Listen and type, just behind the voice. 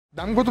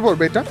দাম কত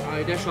পড়বে এটা?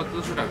 এটা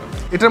 1700 টাকা।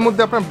 এটার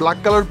মধ্যে আপনার ব্ল্যাক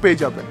কালার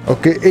পেয়ে যাবেন।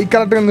 ওকে, এই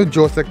কালারটা কিন্তু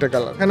জোস একটা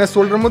কালার। এখানে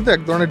সোল্ডারের মধ্যে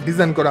এক ধরনের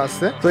ডিজাইন করা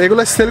আছে। তো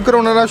এগুলো সেল করে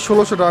ওনারা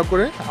 1600 টাকা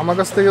করে। আমার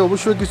কাছ থেকে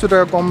অবশ্যই কিছু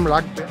টাকা কম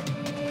রাখবে।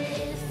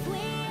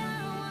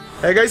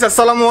 Hey guys,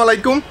 আসসালামু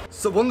আলাইকুম।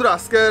 সো বন্ধুরা,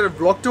 আজকের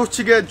ব্লগটা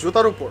হচ্ছে গিয়ে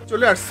জুতার উপর।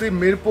 চলে আসছি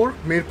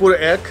মিরপুর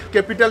 1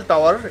 ক্যাপিটাল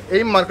টাওয়ার।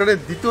 এই মার্কেটের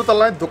দ্বিতীয়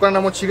তলায় দোকান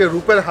নাম হচ্ছে গিয়ে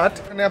রূপের হাট।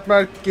 এখানে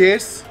আপনার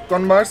কেস,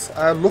 কনভার্স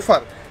আর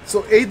লোফার, সো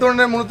এই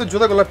ধরনের মূলত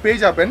জুতাগুলো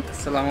পেয়ে যাবেন।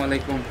 আসসালামু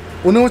আলাইকুম।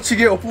 উনি হচ্ছে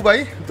গিয়ে অপু ভাই,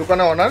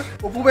 দোকানে ওনার।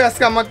 অপু ভাই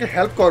আজকে আমাকে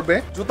হেল্প করবে।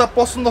 জুতা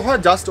পছন্দ হয়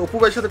জাস্ট অপু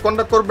ভাইয়ের সাথে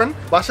কন্ট্যাক্ট করবেন,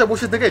 বাসায়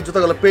বসে থেকে এই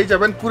জুতাগুলো পেয়ে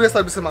যাবেন কুরিয়ার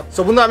সার্ভিসের মাধ্যমে।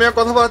 সো বন্ধু, আমি আর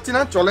কথা বলাচ্ছি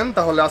না, চলেন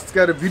তাহলে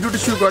আজকের ভিডিওটি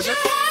শুরু করা যাক।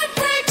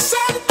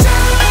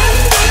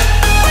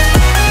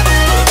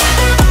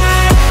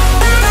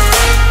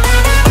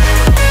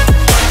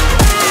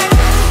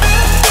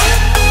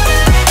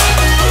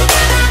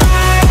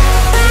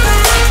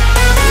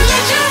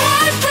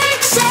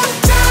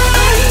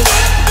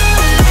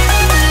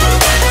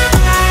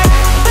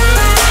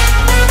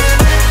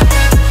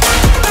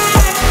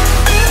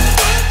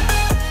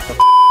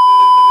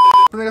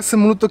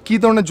 মূলত কি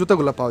ধরনের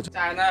জুতাগুলো পাওয়া যায়?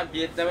 চায়না,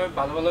 ভিয়েতনামে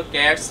ভালো ভালো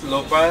ক্যাটস,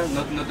 লোফার,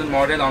 নতুন নতুন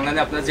মডেল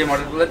অনলাইনে আপনারা যে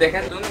মডেলগুলো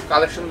দেখেন,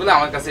 কালেকশনগুলো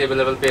আমার কাছে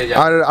अवेलेबल পেয়ে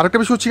যাবেন। আর আরেকটা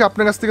বিষয় হচ্ছে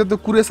আপনার কাছ থেকে তো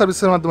কুরিয়ার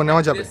সার্ভিসের মাধ্যমে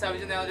নেওয়া যাবে। কুরিয়ার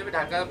সার্ভিসে নেওয়া যাবে,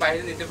 ঢাকার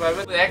বাইরে নিতে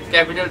পারবেন। এক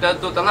ক্যাপিটালটার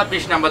দোতলা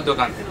 20 নাম্বার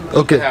দোকান।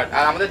 ওকে।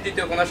 আর আমাদের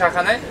দ্বিতীয় কোনো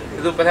শাখা নেই,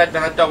 রূপের হাট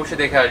ব্যানারটা অবশ্যই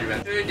দেখে আসবেন।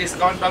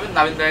 ডিসকাউন্ট পাবেন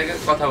নাবিন ভাইয়ের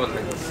কথা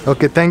বলবেন।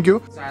 ওকে, থ্যাংক ইউ।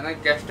 চায়না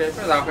ক্যাশ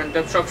টাইপের রাফ এন্ড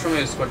টাফ সব সময়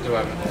ইউজ করতে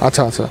পারবেন।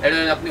 আচ্ছা আচ্ছা। এটা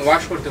আপনি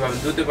ওয়াশ করতে পারবেন,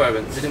 ধুতে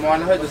পারবেন, যদি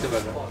ময়লা হয় ধুতে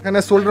পারবেন। এখানে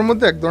সোল্ডারের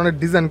মধ্যে এক ধরনের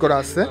ডিজাইন করা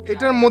আছে।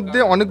 এটার মধ্যে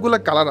অনেকগুলো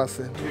কালার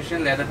আছে।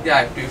 স্পেশাল লেদার দিয়ে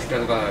আরেকটু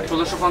স্টাইল করা হয়,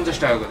 1650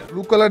 টাকা করে।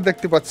 ব্লু কালার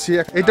দেখতে পাচ্ছি,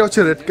 এটা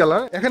হচ্ছে রেড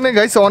কালার। এখানে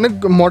গাইস অনেক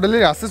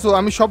মডেলের আছে, সো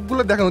আমি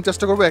সবগুলো দেখানোর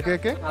চেষ্টা করবো একে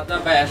একে। সাদা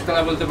বা অ্যাশ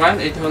কালার বলতে পারেন।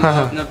 এটা হলো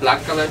আপনার ব্ল্যাক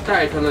কালারটা,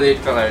 এটা হলো রেড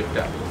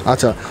কালারটা।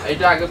 আচ্ছা,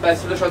 এটা আগে প্রাইস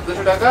ছিল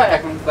 1700 টাকা,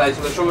 এখন প্রাইস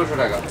হলো 1600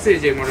 টাকা। এই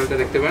যে মডেলটা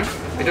দেখতে পারেন,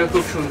 এটা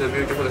খুব সুন্দর,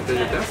 বিউটিফুল একটা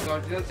জুতা।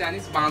 অরিজিনাল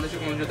চাইনিজ, বাংলাদেশে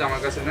কোনো জুতা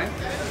আমার কাছে নাই।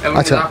 এবং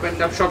রাফ এন্ড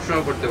টাফ সব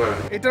সময় পড়তে পারবেন।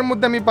 এটার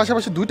মধ্যে আমি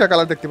পাশাপাশি দুইটা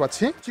কালার দেখতে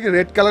পাচ্ছি, ঠিক আছে,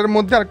 রেড কালারের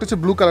মধ্যে আর একটা হচ্ছে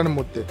ব্লু কালারের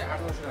মধ্যে।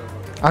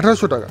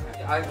 1800 টাকা।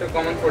 আরেকটা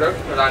কমন প্রোডাক্ট,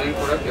 রানিং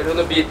প্রোডাক্ট, এটা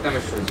হলো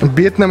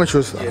ভিয়েতনামের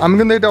শুজ। আমি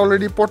কিন্তু এটা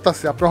অলরেডি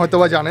পড়তাছি, আপনারা হয়তো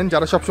বা জানেন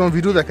যারা সবসময়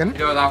ভিডিও দেখেন।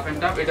 এটা রাফ এন্ড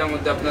টাফ, এটার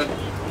মধ্যে আপনার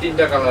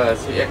তিনটা কালার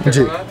আছে। একটা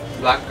কালার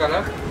ব্ল্যাক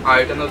কালার, আর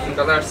এটা নতুন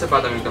কালার আসছে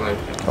বাদামি কালার।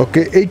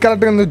 ওকে, এই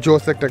কালারটা কিন্তু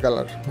জোস একটা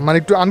কালার, মানে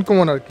একটু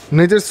আনকমন আর কি।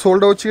 নিজের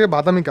সোলটা হচ্ছে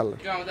বাদামি কালার।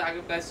 এটা আমাদের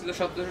আগে প্রাইস ছিল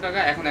 1700 টাকা,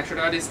 এখন 100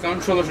 টাকা ডিসকাউন্ট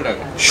 1600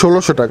 টাকা।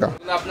 1600 টাকা।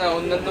 আপনার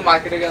অন্যান্য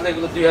মার্কেটে গেলে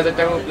এগুলো 2000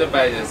 টাকা উপরে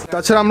পাওয়া যায়।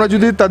 তাছাড়া আমরা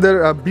যদি তাদের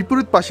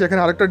বিপরীত পাশে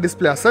এখানে আরেকটা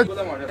ডিসপ্লে আছে,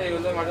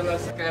 মডেল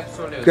আছে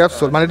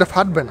ক্যাপসুল, মানে এটা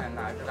ফাটবে না।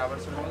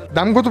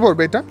 দাম কত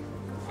পড়বে এটা?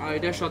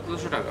 এটা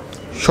 1700 টাকা।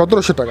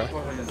 1700 টাকা,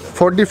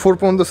 44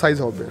 পর্যন্ত সাইজ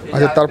হবে।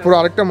 আচ্ছা, তারপর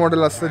আরেকটা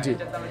মডেল আছে, জি,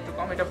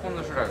 এটা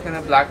 1500 টাকা। এখানে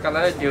ব্ল্যাক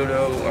কালারের ডিউরো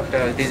একটা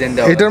ডিজাইন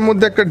দেওয়া। এটার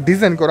মধ্যে একটা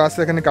ডিজাইন করা আছে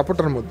এখানে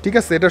কাপড়টার মধ্যে, ঠিক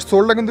আছে। এটার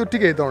সোলটা কিন্তু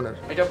ঠিক এই ধরনের।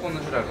 এটা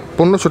 1500 টাকা।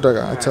 1500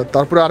 টাকা, আচ্ছা।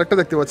 তারপরে আরেকটা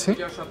দেখতে পাচ্ছি,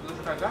 এটা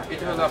 1700 টাকা।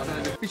 এটা হলো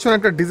আপনাদের পিছনে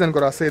একটা ডিজাইন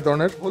করা আছে এই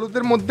ধরনের।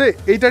 হলুদের মধ্যে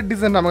এইটার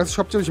ডিজাইন আমার কাছে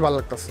সবচেয়ে বেশি ভালো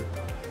লাগতেছে,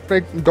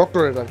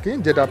 ডক্টরের আর কি,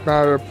 যেটা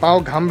আপনার পাও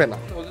ঘামবে না।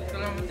 হলুদ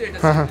কালারের মধ্যে এটা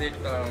রেড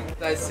কালার,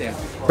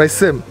 প্রাইস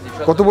সেম।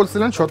 কত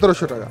বলছিলেন?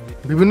 1700 টাকা।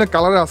 বিভিন্ন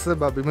কালারে আছে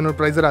বা বিভিন্ন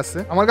প্রাইজের আছে।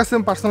 আমার কাছে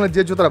পার্সোনালি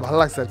যে জুতাটা ভালো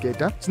লাগছে আর কি,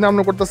 এটা চিন্তা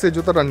ভাবনা করতেছে এই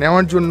জুতাটা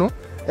নেওয়ার জন্য।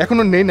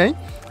 এখনো নেই নাই,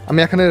 আমি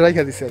এখানে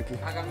রাইখা দিছি আর কি।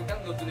 আগামীকাল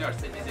নতুন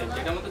আসছে ডিজাইন,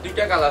 এটার মধ্যে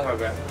দুইটা কালার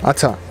হবে।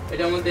 আচ্ছা,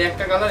 এটার মধ্যে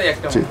একটা কালার,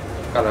 একটা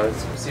কালার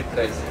সিপ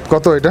প্রাইস।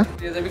 কত এটা?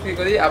 এটা বিক্রি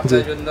করি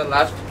আপনার জন্য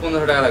লাস্ট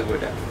 1500 টাকা লাগবে।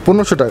 এটা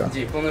 1500 টাকা।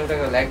 জি, 1500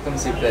 টাকা একদম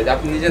সিপ প্রাইস।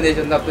 আপনি নিজের এই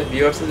জন্য আপনার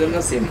ভিউয়ার্সের জন্য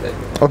same price.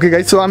 Okay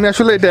guys, so আমি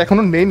আসলে এটা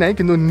এখনো নেই নাই,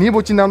 কিন্তু নিয়ে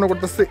চিন্তা ভাবনা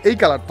করতেছে এই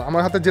কালারটা।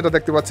 আমার হাতে যেটা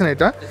দেখতে পাচ্ছেন,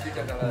 এটা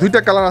দুইটা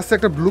কালার আছে,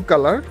 একটা ব্লু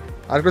কালার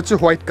আর একটা হচ্ছে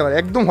হোয়াইট কালার,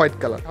 একদম হোয়াইট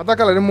কালার। সাদা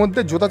কালারের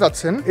মধ্যে জুতা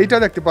চাচ্ছেন, এইটা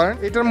দেখতে পারেন।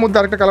 এটার মধ্যে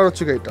আরেকটা কালার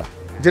হচ্ছে এটা,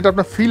 যেটা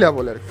আপনার ফিলা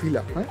বলে আর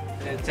ফিলা, হ্যাঁ,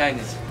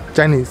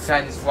 Chinese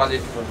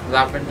quality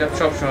rough and tough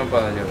সব সময়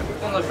পাওয়া যাবে।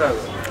 1500 টাকা।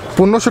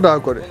 1500 টাকা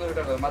করে। 1500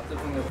 টাকা মাত্র।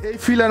 এই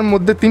ফিলার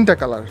মধ্যে তিনটা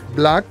colour,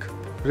 black,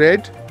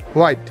 red,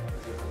 white.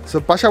 So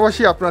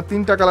পাশাপাশি আপনারা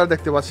তিনটা কালার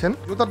দেখতে পাচ্ছেন।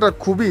 জুতাটা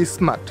খুবই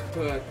স্মার্ট,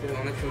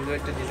 অনেক সুন্দর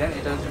একটা ডিজাইন।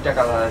 এটা দুটো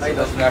কালার আছে,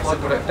 এটা আছে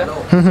প্রোডাক্টটা।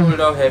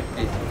 সোলটাও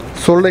হেভি,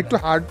 সোলটা একটু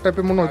হার্ড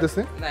টাইপের মনে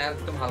হইতেছে। না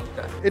একদম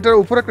হালকা। এটার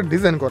উপরে একটা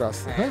ডিজাইন করা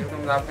আছে, হ্যাঁ,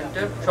 একদম রাফ এন্ড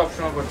টাফ সব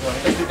সময় করতে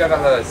পারবেন। এটা দুটো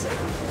কালার আছে।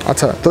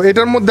 আচ্ছা, তো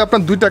এটার মধ্যে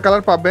আপনার দুইটা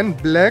কালার পাবেন,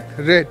 ব্ল্যাক,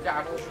 রেড।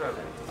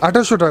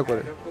 1800 টাকা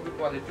করে।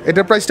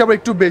 এটার প্রাইসটা আবার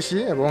একটু বেশি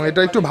এবং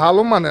এটা একটু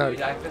ভালো মানে আর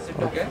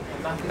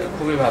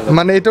খুবই ভালো।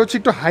 মানে এটা হচ্ছে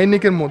একটু হাই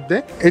নেকের মধ্যে।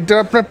 এটা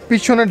আপনার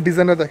পিছনের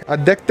ডিজাইনটা দেখেন, আর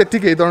দেখতে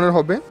ঠিক এই ধরনের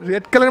হবে।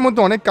 রেড কালারের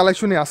মধ্যে অনেক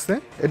কালেকশনই আছে।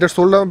 এটার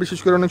সোলটা বিশেষ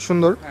করে অনেক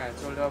সুন্দর। হ্যাঁ,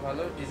 সোলটাও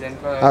ভালো, ডিজাইন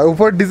করা। আর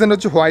উপরের ডিজাইন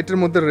হচ্ছে হোয়াইটের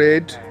মধ্যে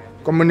রেড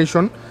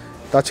কম্বিনেশন।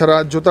 তাছাড়া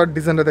জুতার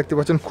ডিজাইনটা দেখতে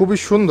পাচ্ছেন, খুবই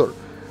সুন্দর।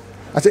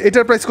 আচ্ছা,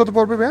 এটার প্রাইস কত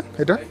পড়বে ভাই?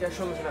 এটা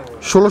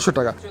 1600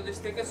 টাকা। 40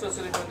 থেকে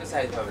 44 পর্যন্ত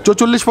সাইজ হবে।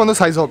 44 পর্যন্ত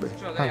সাইজ হবে।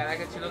 হ্যাঁ,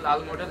 আগে ছিল লাল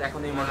মডেল,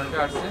 এখন এই মডেলটা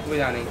আসছে। ওই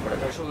রানিং করে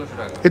 1600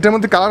 টাকা। এটার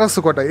মধ্যে কালার আছে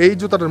কয়টা এই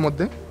জুতাটার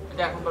মধ্যে?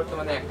 এটা এখন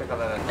বর্তমানে একটা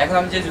কালার আছে। এখন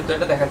আমি যে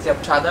জুতাটা দেখাচ্ছি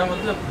সাদার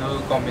মধ্যে ব্লু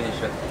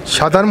কম্বিনেশন,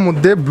 সাদার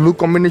মধ্যে ব্লু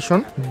কম্বিনেশন,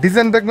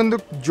 ডিজাইনটা কিন্তু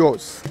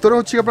জোস। ভিতরে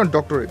হচ্ছে আপনার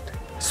ডক্টরেট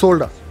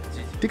সোলটা,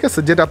 ঠিক আছে,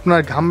 যেটা আপনার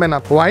ঘামবে না,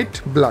 হোয়াইট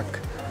ব্ল্যাক।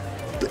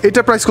 তো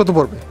এটা প্রাইস কত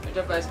পড়বে?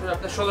 এটা প্রাইস পড়বে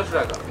আপনার 1600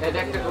 টাকা। এটা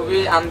একটা খুবই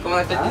আনকমন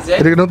একটা ডিজাইন।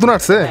 এটা কি নতুন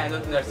আসছে? হ্যাঁ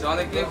নতুন আসছে,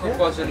 অনেকেই খুব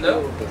পছন্দ,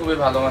 খুবই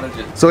ভালো মানের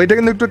জুতা। সো এটা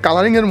কিন্তু একটু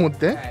কালারিং এর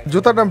মধ্যে,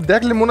 জুতাটা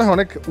দেখলে মনে হয়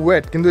অনেক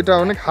ওয়েট, কিন্তু এটা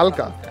অনেক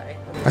হালকা।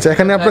 আচ্ছা,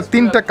 এখানে আপনার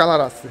 3টা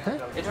কালার আছে। হ্যাঁ,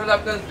 এটা হলো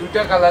আপনার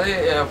দুইটা কালারে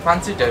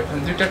ফ্যান্সি টাইপ,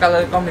 দুইটা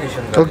কালারের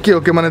কম্বিনেশন। ওকে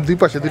ওকে, মানে দুই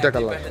পাশে দুইটা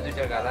কালার।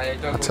 দুইটা কালার,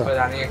 এটা আচ্ছা, খুব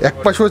রানিং। এক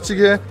পাশে হচ্ছে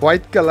গিয়ে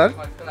হোয়াইট কালার,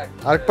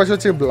 আরেক পাশে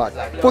হচ্ছে ব্ল্যাক।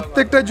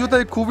 প্রত্যেকটা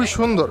জুতাই খুবই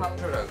সুন্দর।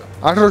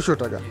 1800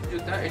 টাকা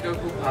জুতা, এটাও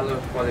খুব ভালো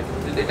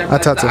কোয়ালিটি। এটা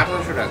আচ্ছা আচ্ছা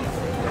 1800 টাকা।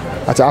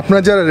 আচ্ছা,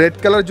 আপনারা যারা রেড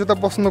কালার জুতা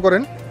পছন্দ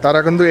করেন তারা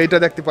কিন্তু এইটা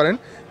দেখতে পারেন।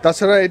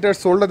 তাছাড়া এটার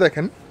সোলটা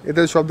দেখেন, এতে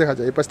সব দেখা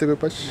যায়, এই পাশ থেকে ওই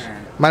পাশ,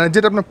 মানে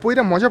যেটা আপনার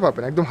পইরা মজা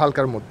পাবেন একদম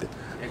হালকার মধ্যে।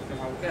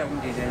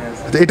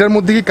 এটার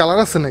মধ্যে কি কালার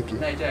আছে নাকি?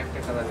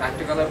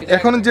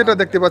 এখন যেটা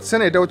দেখতে পাচ্ছেন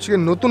এটা হচ্ছে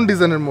নতুন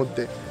ডিজাইনের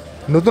মধ্যে,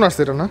 নতুন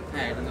আসছে এটা না?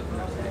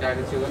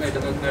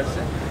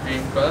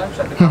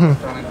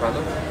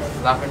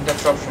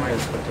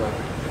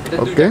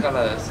 ওকে,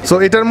 সো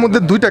এটার মধ্যে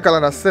দুইটা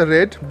কালার আছে,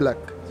 রেড ব্ল্যাক।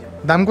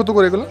 দাম কত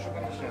করে এগুলো?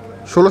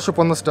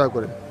 1650 টাকা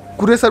করে।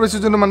 কুরিয়ার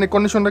সার্ভিসের জন্য মানে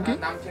কন্ডিশনটা কি?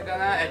 নাম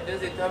ঠিকানা অ্যাড্রেস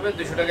দিতে হবে,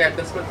 200 টাকা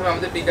অ্যাড্রেস করতে হবে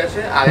আমাদের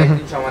বিকাশে, আর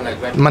একদিন সময়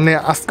লাগবে। মানে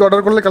আজকে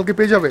অর্ডার করলে কালকে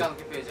পেয়ে যাবে?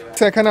 কালকে পেয়ে যাবে।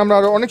 আচ্ছা, এখানে আমরা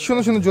আরো অনেক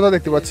সুন্দর সুন্দর জুতা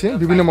দেখতে পাচ্ছি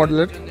বিভিন্ন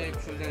মডেলের।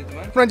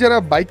 আপনারা যারা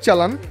বাইক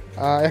চালান,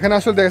 এখানে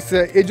আসলে দেখা যাচ্ছে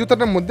এই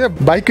জুতাটার মধ্যে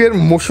বাইকের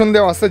মোশন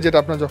দেওয়া আছে, যেটা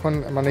আপনার যখন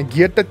মানে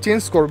গিয়ারটা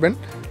চেঞ্জ করবেন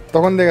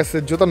তখন দেখা যাচ্ছে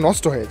জুতা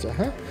নষ্ট হয়ে যায়।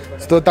 হ্যাঁ,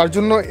 তো তার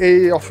জন্য এই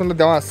অপশনটা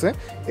দেওয়া আছে।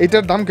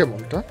 এইটার দাম কেমন?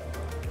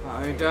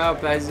 এটা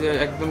প্রাইস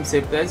একদম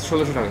সেম প্রাইস,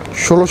 1600 টাকা।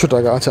 1600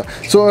 টাকা। আচ্ছা,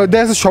 সো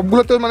দেখা যাচ্ছে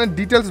সবগুলো তো মানে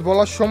ডিটেলস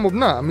বলা সম্ভব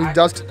না, আমি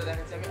জাস্ট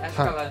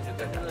হ্যাঁ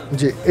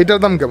জি, এটার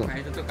দাম কেমন?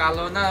 এটা তো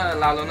কালো না,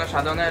 লালো না,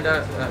 সাদা না, এটা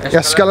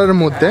অ্যাশ কালারের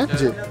মধ্যে।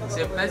 জি,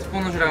 সেম প্রাইস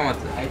 1500 টাকা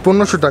মাত্র।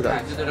 1500 টাকা,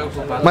 জুতাটাও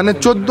খুব ভালো, মানে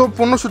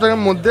 1400-1500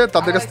 টাকার মধ্যে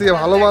তাদের কাছ থেকে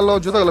ভালো ভালো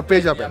জুতাগুলো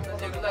পেয়ে যাবেন।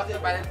 যেগুলো আপনি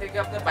বাইরে থেকে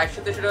আপনি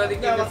 2200-2300 টাকা দিয়ে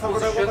কিনবেন,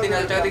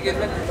 2500-3000 টাকা দিয়ে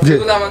কিনবেন,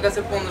 যেগুলো আমার কাছে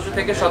 1500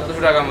 থেকে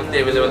 1700 টাকার মধ্যে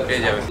अवेलेबल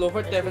পেয়ে যাবেন।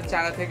 লোফার টাইপের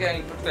চায়না থেকে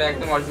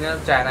একদম অরিজিনাল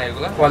চায়না,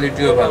 এগুলো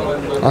কোয়ালিটিও ভালো।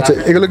 আচ্ছা,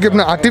 এগুলো কি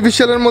আপনার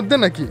আর্টিফিশিয়ালের মধ্যে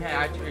নাকি? হ্যাঁ,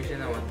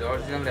 আর্টিফিশিয়ালের মধ্যে,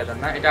 অরিজিনাল লেদার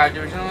না, এটা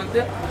আর্টিফিশিয়ালের মধ্যে।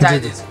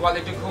 চাইনিজ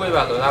কোয়ালিটি খুবই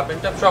ভালো, রাফ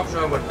এন্ড টাফ সব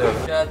সময় করতে হবে।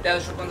 এটা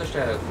 1350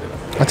 টাকা রাখতে হবে।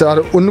 আচ্ছা, আর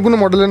অন্য কোনো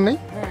মডেলের নেই?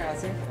 হ্যাঁ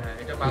আছে, হ্যাঁ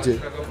এটা 500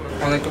 টাকা।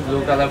 অনেকে ব্লু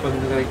কালার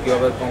পছন্দ করে, কেউ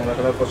আবার কমলা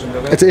কালার পছন্দ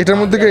করে। আচ্ছা, এটার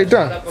মধ্যে কি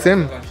এটা সেম?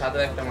 সাদা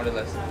একটা মডেল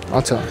আছে।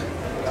 আচ্ছা,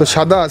 তো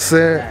সাদা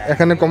আছে,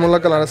 এখানে কমলা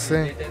কালার আছে,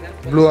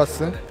 ব্লু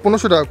আছে,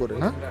 1500 টাকা করে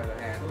না?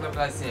 হ্যাঁ, পুরো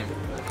প্রাইস সেম।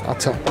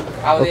 আচ্ছা,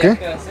 ওকে, ওকে,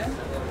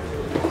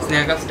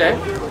 স্নেকার্স টাইপ,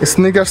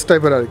 স্নিকার্স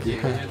টাইপের আর কি।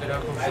 হ্যাঁ, এটা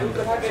খুব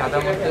সুন্দর,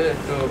 সাদার মধ্যে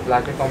একটু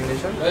ব্ল্যাকের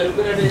কম্বিনেশন।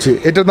 জি,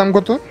 এটার দাম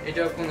কত?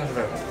 এটা 1500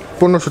 টাকা।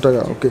 1500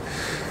 টাকা। ওকে,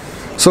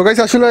 সো গাইস,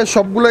 আসলে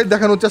সবগুলাই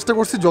দেখানোর চেষ্টা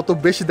করছি যত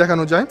বেশি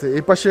দেখানো যায়।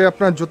 এই পাশে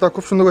আপনার জুতা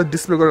খুব সুন্দর করে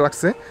ডিসপ্লে করে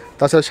রাখছে,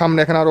 তাছাড়া সামনে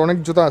এখানে আরো অনেক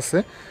জুতা আছে,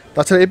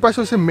 তাছাড়া এই পাশে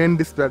হচ্ছে মেন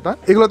ডিসপ্লেটা।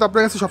 এগুলো তো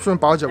আপনার কাছে সবসময়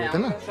পাওয়া যাবে,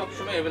 তাই না?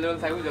 সবসময় अवेलेबल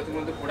থাকবে, যতক্ষণ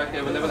পর্যন্ত প্রোডাক্ট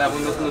अवेलेबल এবং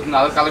নতুন নতুন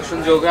আরো কালেকশন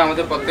যোগ হয়,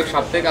 আমাদের প্রত্যেক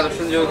সপ্তাহে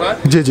কালেকশন যোগ হয়।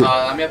 জি জি,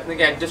 আর আমি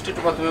আপনাকে অ্যাড্রেসটা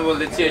একটু প্রথমে বলে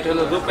দিচ্ছি। এটা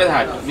হলো রূপের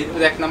হাট,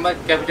 মিরপুর 1 নম্বর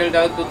ক্যাপিটাল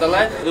টাওয়ার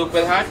দোতলায়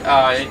রূপের হাট।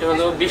 আর এটা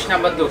হলো 20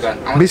 নম্বর দোকান।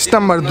 20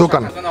 নম্বর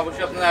দোকান।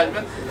 অবশ্যই আপনারা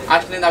আসবেন,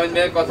 আসলে নাবিন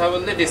ভাইয়ের কথা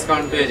বললে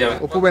ডিসকাউন্ট পেয়ে যাবেন।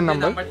 ওপো ভাইয়ের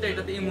নাম্বারটা,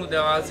 এটাতে ইমো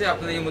দেওয়া আছে,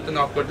 আপনারা ইমোতে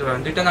নক করতে পারেন।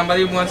 দুইটা নাম্বার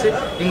ইমো আছে,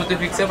 ইমোতে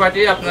ফিক্সে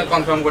পাঠিয়ে আপনারা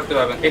কনফার্ম করতে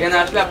পারবেন। এখানে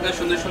আসলে আপনারা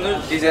সুন্দর সুন্দর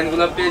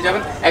ডিজাইনগুলো পেয়ে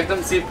যাবেন একদম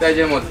চিপ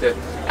প্রাইজের মধ্যে।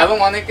 এবং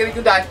অনেকের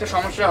কিন্তু আরেকটা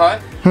সমস্যা হয়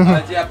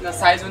যে আপনার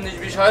সাইজ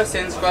 19-20 হয়,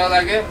 চেঞ্জ করা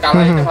লাগে,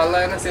 কালার এটা ভালো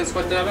লাগে না, চেঞ্জ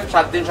করতে পারবেন,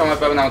 7 দিন সময়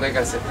পাবেন আমাদের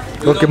কাছে।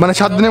 ওকে, মানে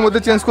 7 দিনের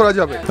মধ্যে চেঞ্জ করা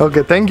যাবে।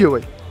 ওকে, থ্যাংক ইউ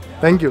ভাই,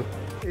 থ্যাংক ইউ।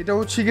 এটা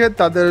হচ্ছে গিয়ে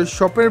তাদের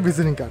শপের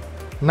ভিজিটিং কার্ড,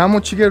 নাম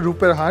হচ্ছে গিয়ে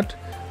রূপের হাট।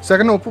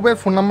 সেখানে অপু ভাইয়ের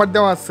ফোন নাম্বার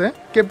দেওয়া আছে,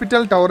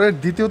 ক্যাপিটাল টাওয়ারের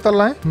 2য়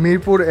তলায়,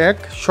 মিরপুর 1,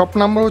 শপ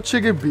নাম্বার হচ্ছে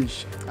গিয়ে 20।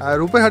 আর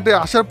রূপের হাটে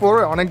আসার পর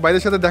অনেক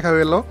ভাইদের সাথে দেখা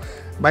হয়ে গেল।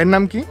 ভাইয়ের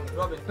নাম কি?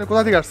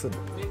 কোথা থেকে আসছেন?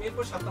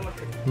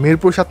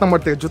 মিরপুর 7 নম্বর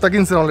থেকে। জুতা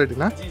কিনছেন অলরেডি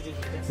না?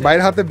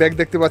 বাইরের হাতে ব্যাগ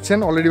দেখতে পাচ্ছেন,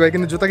 অলরেডি ভাই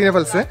কিন্তু জুতা কিনে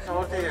ফেলছে।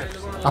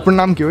 আপনার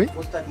নাম কি? ওই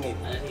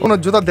কোনো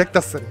জুতা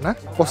দেখতেছেন না?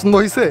 পছন্দ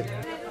হয়েছে?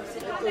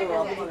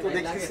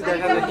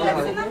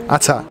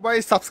 আচ্ছা ভাই,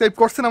 সাবস্ক্রাইব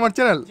করছেন আমার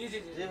চ্যানেল?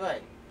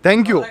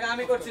 Thank you.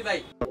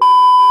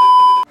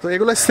 তো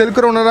এগুলো সেল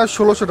করে ওনারা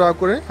 1600 টাকা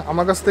করে,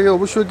 আমার কাছ থেকে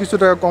অবশ্যই কিছু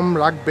টাকা কম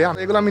রাখবে।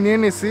 এগুলো আমি নিয়ে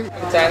নিয়েছি।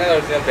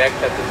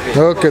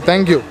 ওকে,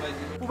 থ্যাংক ইউ।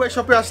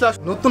 শপে আসলে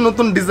নতুন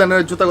নতুন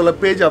ডিজাইনের জুতাগুলো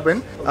পেয়ে যাবেন।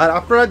 আর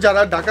আপনারা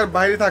যারা ঢাকার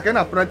বাইরে থাকেন,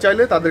 আপনারা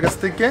চাইলে তাদের কাছ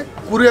থেকে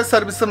কুরিয়ার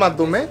সার্ভিসের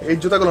মাধ্যমে এই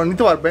জুতাগুলো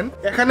নিতে পারবেন।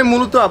 এখানে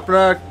মূলত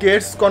আপনারা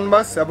কেটস,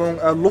 কনভার্স এবং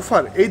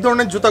লোফার এই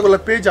ধরনের জুতাগুলো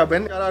পেয়ে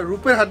যাবেন। যারা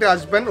রূপের হাটে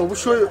আসবেন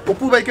অবশ্যই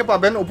অপু ভাইকে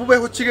পাবেন। অপু ভাই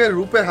হচ্ছে গিয়ে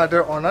রূপের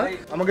হাটের অনার।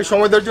 আমাকে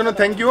সময় দেওয়ার জন্য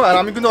থ্যাংক ইউ। আর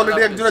আমি কিন্তু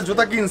অলরেডি এক জোড়া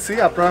জুতা কিনছি,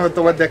 আপনারা হয়তো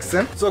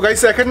দেখছেন। সো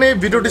গাইস, এখানে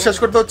ভিডিওটি শেষ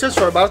করতে হচ্ছে।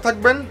 সবাই ভালো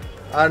থাকবেন,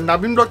 আর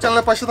নাবিন ব্লগ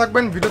চ্যানেলের পাশে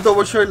থাকবেন। ভিডিওতে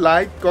অবশ্যই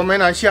লাইক,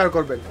 কমেন্ট আর শেয়ার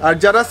করবেন। আর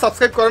যারা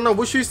সাবস্ক্রাইব করেন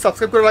অবশ্যই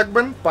সাবস্ক্রাইব করে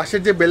রাখবেন।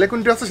 পাশের যে বেল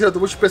আইকনটি আছে সেটা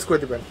অবশ্যই প্রেস করে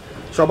দিবেন।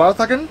 সবাই ভালো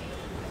থাকেন,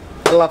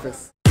 আল্লাহ হাফেজ।